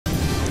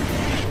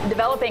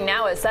Developing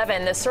now at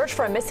 7, the search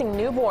for a missing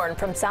newborn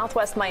from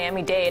southwest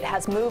Miami-Dade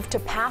has moved to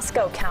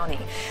Pasco County.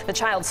 The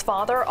child's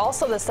father,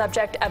 also the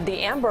subject of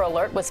the Amber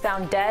Alert, was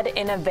found dead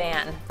in a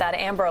van. That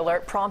Amber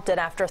Alert prompted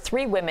after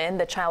 3 women,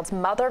 the child's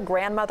mother,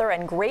 grandmother,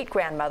 and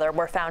great-grandmother,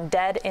 were found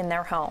dead in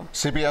their home.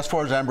 CBS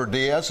 4's Amber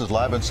Diaz is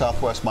live in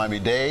southwest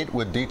Miami-Dade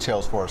with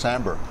details for us.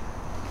 Amber.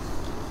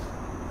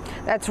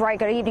 That's right.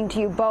 Good evening to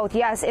you both.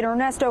 Yes,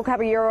 Ernesto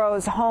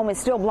Caballeiro's home is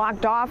still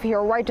blocked off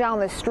here right down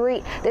the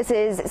street. This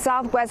is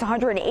Southwest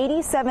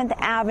 187th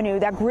Avenue.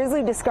 That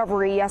grisly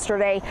discovery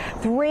yesterday.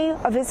 3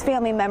 of his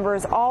family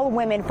members, all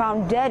women,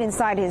 found dead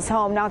inside his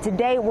home. Now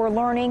today we're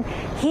learning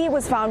he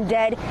was found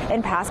dead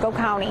in Pasco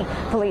County.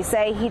 Police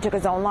say he took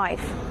his own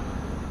life.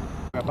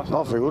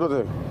 No,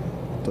 figúrate.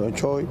 Estoy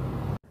hecho hoy.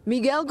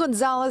 Miguel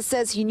Gonzalez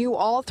says he knew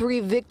all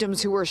 3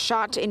 victims who were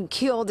shot and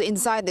killed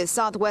inside this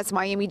southwest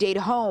Miami-Dade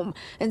home,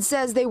 and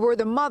says they were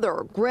the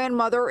mother,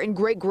 grandmother, and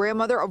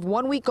great-grandmother of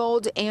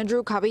 1-week-old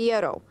Andrew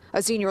Caballero.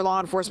 A senior law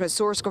enforcement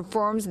source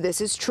confirms this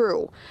is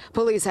true.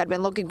 Police had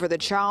been looking for the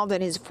child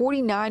and his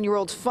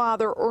 49-year-old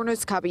father,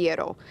 Ernesto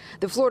Caballero.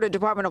 The Florida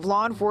Department of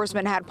Law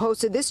Enforcement had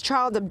posted this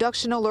child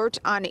abduction alert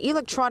on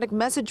electronic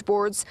message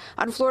boards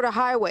on Florida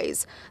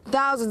highways.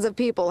 Thousands of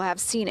people have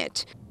seen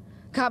it.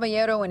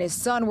 Caballero and his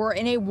son were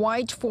in a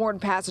white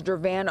Ford passenger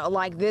van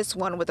like this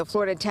one with a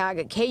Florida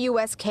tag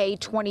KUSK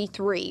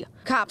 23.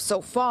 Cops so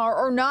far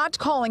are not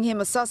calling him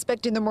a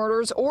suspect in the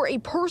murders or a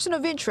person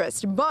of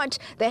interest, but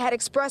they had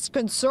expressed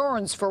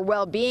concerns for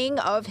well-being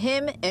of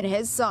him and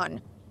his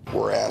son.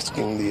 We're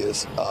asking the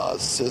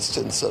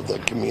assistance of the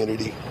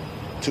community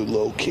to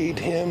locate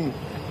him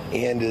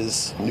and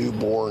his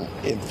newborn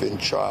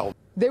infant child.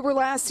 They were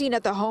last seen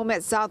at the home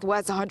at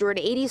Southwest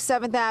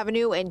 187th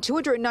Avenue and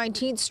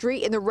 219th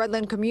Street in the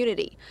Redland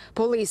community.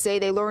 Police say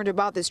they learned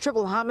about this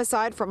triple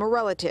homicide from a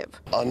relative.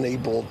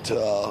 Unable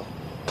to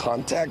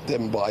contact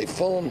them by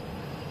phone,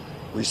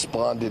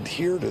 responded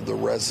here to the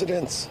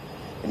residence,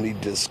 and he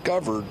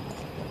discovered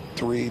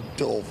 3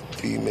 adult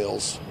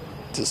females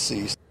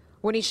deceased.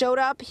 When he showed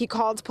up, he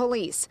called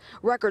police.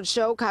 Records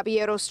show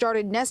Caballero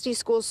started Nesty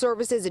School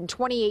Services in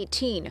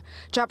 2018.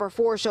 Chopper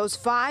 4 shows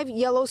 5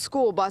 yellow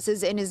school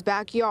buses in his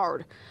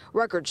backyard.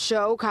 Records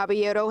show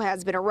Caballero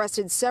has been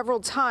arrested several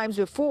times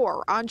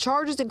before on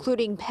charges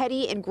including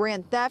petty and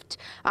grand theft,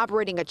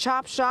 operating a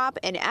chop shop,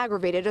 and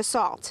aggravated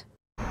assault.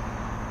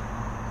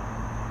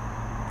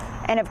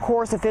 And of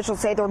course, officials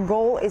say their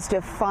goal is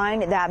to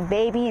find that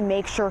baby and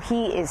make sure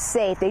he is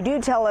safe. They do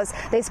tell us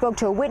they spoke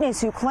to a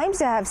witness who claims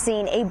to have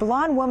seen a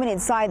blonde woman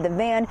inside the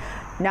van.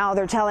 Now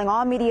they're telling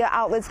all media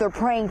outlets they're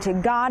praying to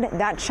God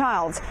that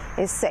child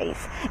is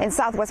safe. In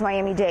southwest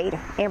Miami-Dade,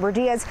 Amber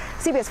Diaz,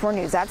 CBS 4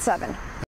 News at 7.